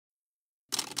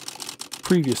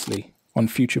Previously on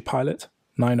Future Pilot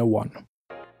 901.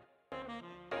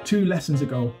 2 lessons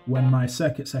ago, when my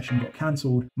circuit session got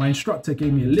cancelled, my instructor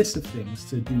gave me a list of things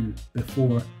to do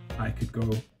before I could go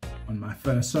on my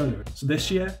first solo. So this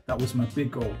year, that was my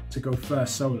big goal, to go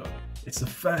first solo. It's the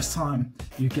first time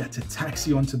you get to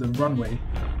taxi onto the runway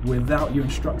without your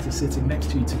instructor sitting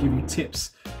next to you to give you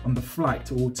tips on the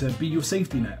flight or to be your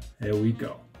safety net. Here we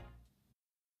go.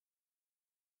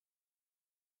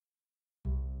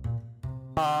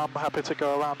 I'm happy to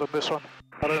go around on this one.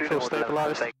 I don't feel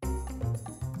stabilised.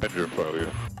 Engine failure.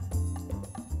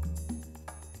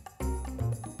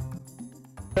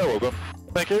 Yeah, well done.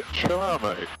 Thank you. Chill out,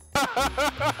 mate.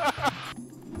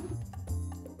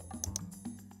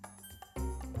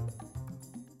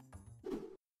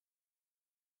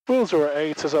 Wheel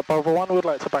 08 is at Bravo 1. We'd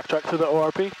like to backtrack to the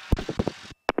ORP.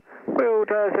 Wheel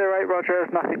 08, roger.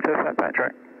 Nothing to affect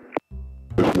backtrack.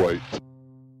 Just wait.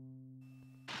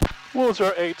 Wheel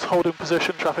 08, holding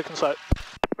position, traffic in sight.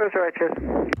 Wheel 08, cheers.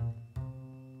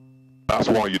 That's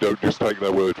why you don't just take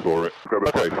their word for it.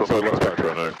 Okay, so let's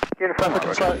backtrack now. Uniform, Traffic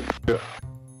in sight. Yeah.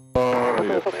 Oh,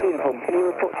 yeah. Can you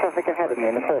report traffic ahead of me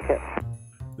in the circuit?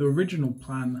 The original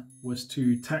plan was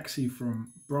to taxi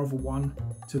from Bravo 1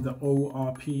 to the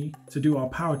ORP to do our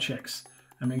power checks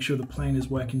and make sure the plane is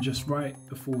working just right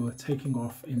before taking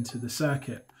off into the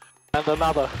circuit. And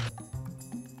another.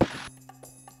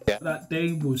 That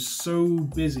day was so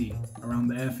busy around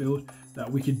the airfield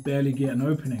that we could barely get an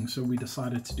opening, so we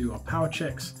decided to do our power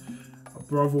checks at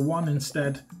Bravo 1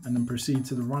 instead and then proceed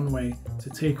to the runway to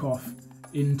take off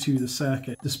into the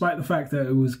circuit. Despite the fact that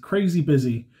it was crazy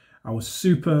busy, I was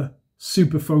super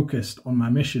focused on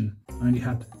my mission. I only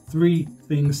had 3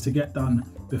 things to get done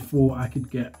before I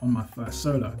could get on my first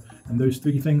solo, and those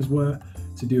 3 things were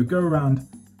to do a go around,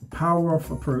 a power off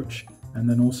approach, and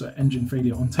then also engine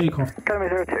failure on takeoff. Academy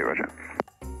 02, roger.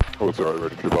 Oh, sorry,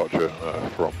 ready for departure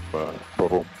from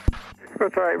Bravo. Wheel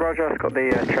 08, roger. I've got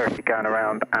the Cherokee going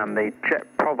around and the Jet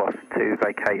Provost to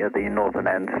vacate at the northern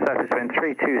end. Surface wind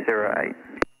 3208.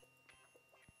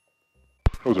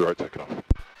 Oh, sorry, taking off.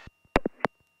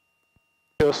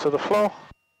 Heels to the floor.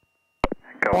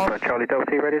 Go on, Charlie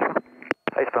Delta, ready as well?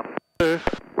 Eastbound. 2.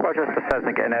 Roger, for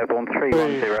Cessna getting airborne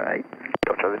 3108.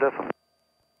 Got Charlie Delta.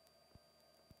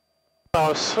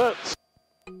 Power set.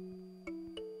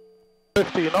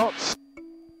 50 knots.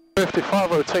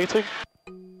 55 rotating.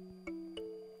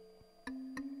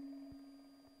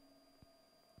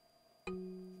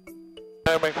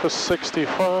 Aiming for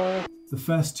 65. The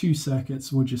first 2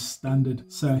 circuits were just standard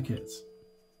circuits.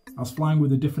 I was flying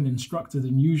with a different instructor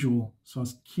than usual, so I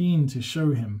was keen to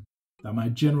show him that my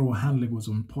general handling was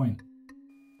on point.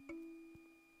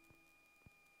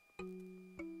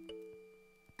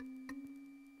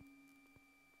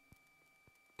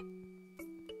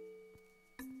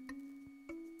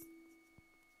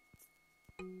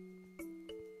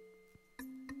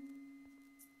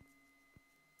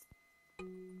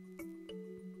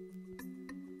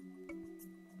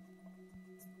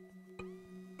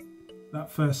 That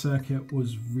first circuit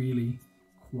was really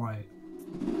quiet.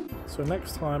 So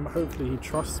next time, hopefully he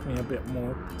trusts me a bit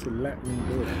more to let me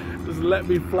do it. Just let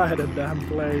me fly the damn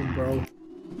plane, bro.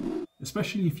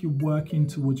 Especially if you're working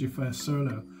towards your first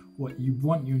solo, what you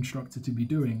want your instructor to be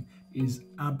doing is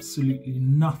absolutely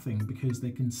nothing, because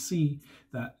they can see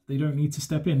that they don't need to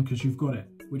step in because you've got it,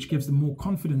 which gives them more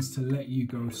confidence to let you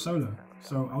go solo.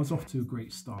 So I was off to a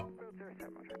great start.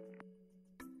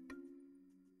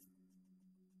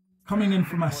 Coming in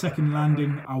for my second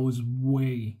landing, I was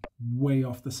way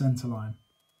off the center line.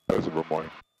 There's a runway.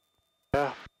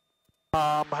 Yeah.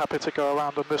 I'm happy to go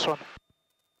around on this one.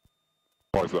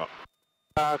 Why is that?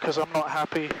 Because I'm not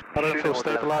happy. I don't feel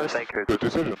stabilised. Good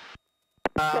decision.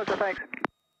 Roger, thanks.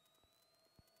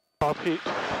 RP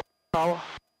power.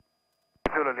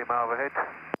 Zulu Lima overhead.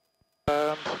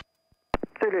 And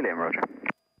Zulu Lima, roger.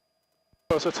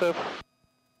 positive.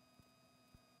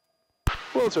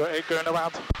 Wheel 08 going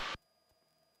around.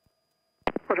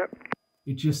 Roger.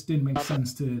 It just didn't make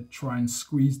sense to try and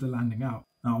squeeze the landing out.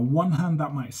 Now, on one hand,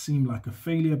 that might seem like a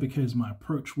failure because my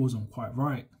approach wasn't quite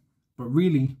right, but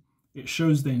really, it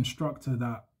shows the instructor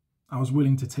that I was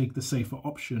willing to take the safer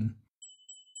option.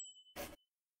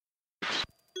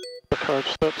 The courage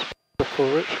steps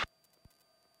before Rich.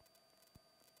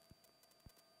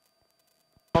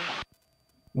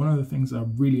 One of the things I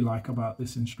really like about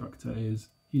this instructor is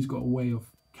he's got a way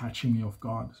of catching me off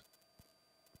guard.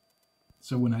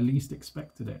 So when I least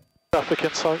expected it, Traffic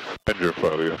in sight. Engine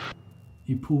failure.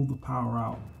 he pulled the power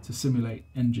out to simulate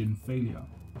engine failure.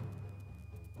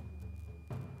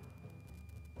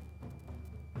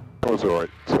 Oh, it's alright.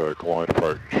 So, glide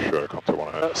approach, contact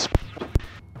 1 ahead.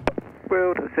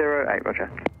 Wheeled 08,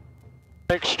 roger.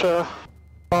 Mixture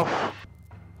off.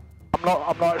 I'm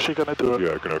not actually going to do it.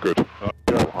 Yeah, good.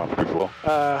 I'm good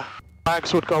for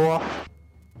Mags would go off.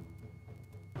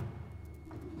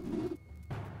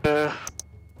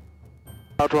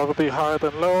 I'd rather be higher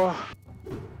than lower.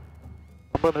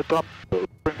 I'm going to dump,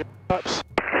 bring it flaps.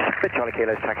 Bit Charlie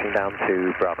Kilo taxiing down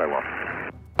to Bravo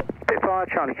 1. Bit fire,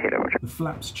 Charlie Kilo, roger. The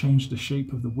flaps changed the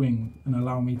shape of the wing and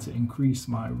allow me to increase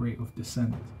my rate of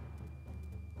descent.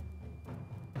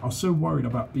 I was so worried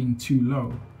about being too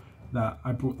low that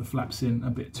I brought the flaps in a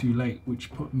bit too late,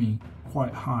 which put me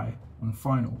quite high on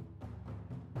final.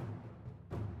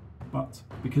 But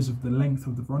because of the length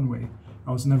of the runway,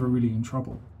 I was never really in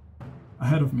trouble.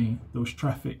 Ahead of me, there was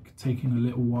traffic taking a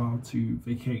little while to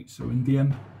vacate, so in the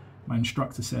end, my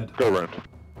instructor said, Go around.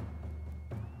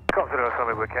 Consider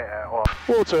solid with or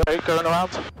Water 8 going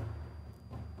around.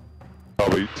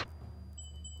 I'll eat.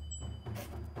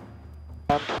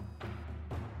 And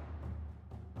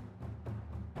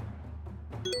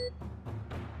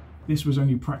this was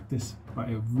only practice, but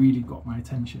it really got my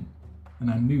attention, and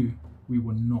I knew we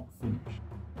were not finished.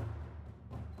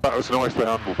 That was nicely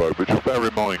handled though, but just bear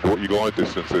in mind what your glide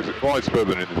distance is. It glides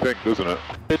further than you think, doesn't it?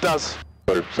 it does.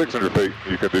 So 600 feet,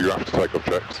 you can do your after takeoff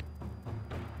checks.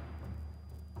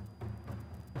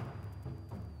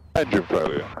 Engine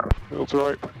failure. Filter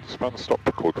right, span stop,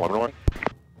 record climb away.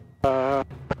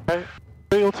 Okay.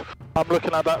 Field. I'm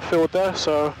looking at that field there,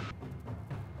 so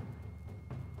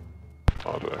I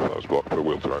don't know if that was blocked, but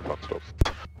wheel to right fan stop.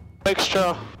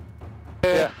 mixture.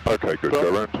 Yeah. Okay, good,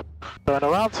 go around. Going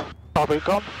around. I'll be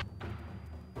gone.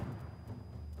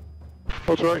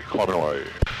 Filter right, climbing away.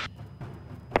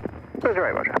 08,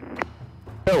 roger.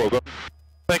 Yeah, well done.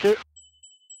 Thank you.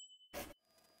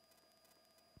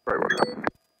 Right, roger.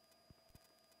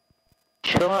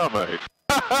 Chill out, mate.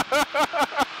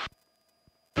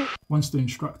 Once the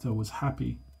instructor was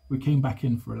happy, we came back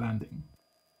in for a landing.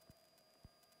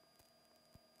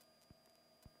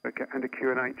 Okay, and a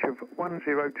QNH of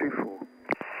 1024.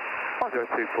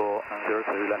 1024 and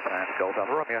 02, left hand, Golf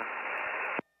Alpha Romeo.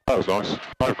 That was nice.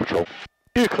 No control.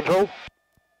 You control.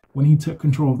 When he took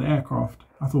control of the aircraft,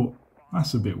 I thought,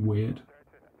 that's a bit weird,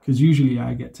 because usually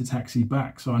I get to taxi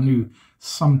back, so I knew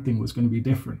something was going to be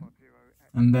different.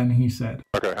 And then he said,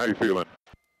 Okay, how you feeling?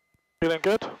 Feeling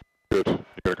good? Good.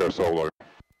 You're going to go solo.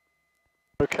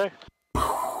 Okay.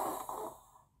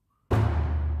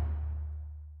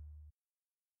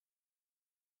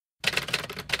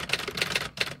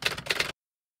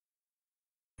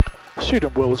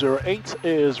 Student Will 08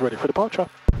 is ready for departure.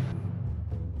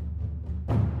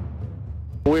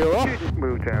 We're off. Student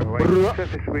Will 08,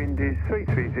 surface wind is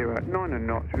 330 at 9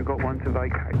 knots, we've got one to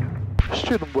vacate.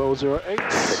 Student Will 08.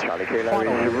 Charlie Kilo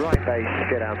is right base,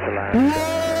 get out to land.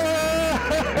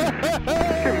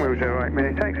 Student Will 08,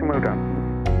 many thanks and well done.